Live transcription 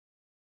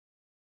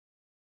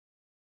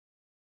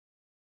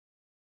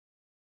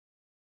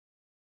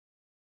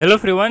Hello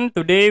everyone,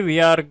 today we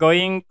are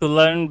going to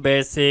learn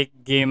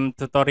basic Gimp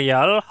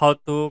tutorial how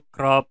to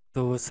crop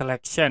to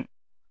selection.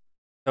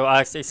 So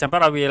as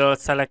example, I will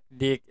select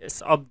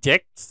these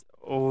objects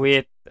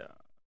with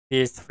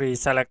these three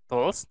select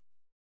tools.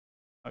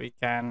 We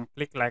can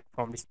click like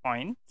from this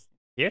point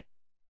here.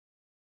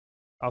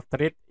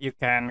 After it, you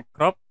can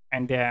crop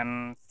and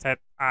then set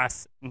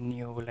as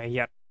new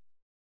layer.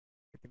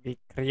 It will be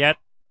create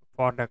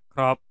for the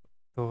crop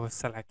to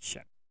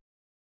selection.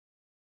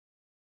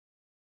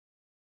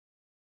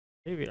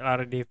 Okay, we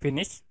already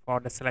finished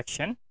for the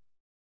selection.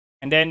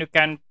 And then you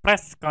can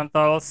press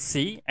Ctrl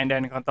C and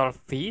then Ctrl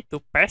V to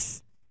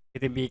paste.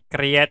 It will be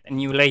create a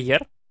new layer.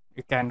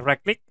 You can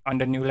right click on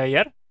the new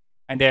layer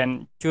and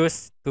then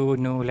choose to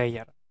new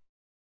layer.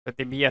 So it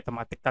will be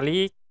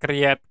automatically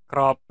create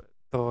crop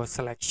to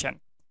selection.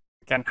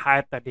 You can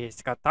hide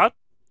this cutout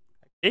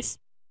like this.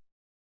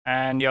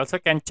 And you also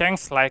can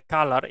change like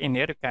color in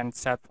here. You can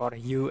set for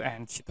hue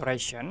and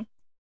saturation.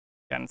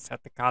 You can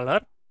set the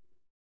color.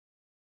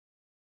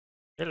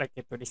 Okay, like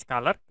it to this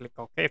color. Click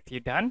OK if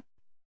you're done.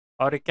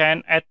 Or you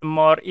can add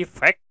more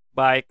effect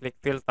by click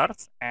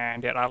filters,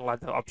 and there are a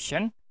lot of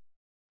options.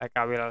 Like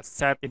I will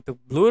set into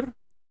blur.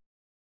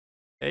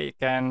 Okay, you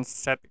can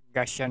set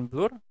Gaussian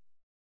blur,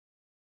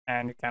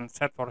 and you can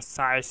set for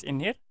size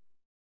in here.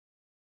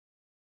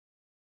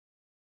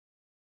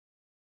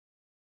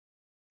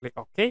 Click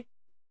OK,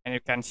 and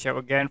you can show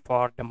again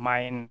for the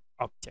main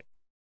object.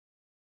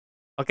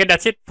 Okay,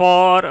 that's it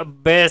for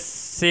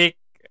basic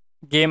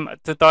game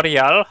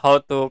tutorial how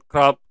to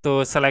crop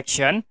to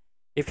selection.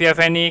 If you have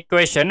any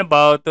question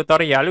about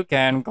tutorial, you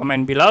can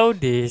comment below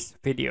this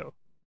video.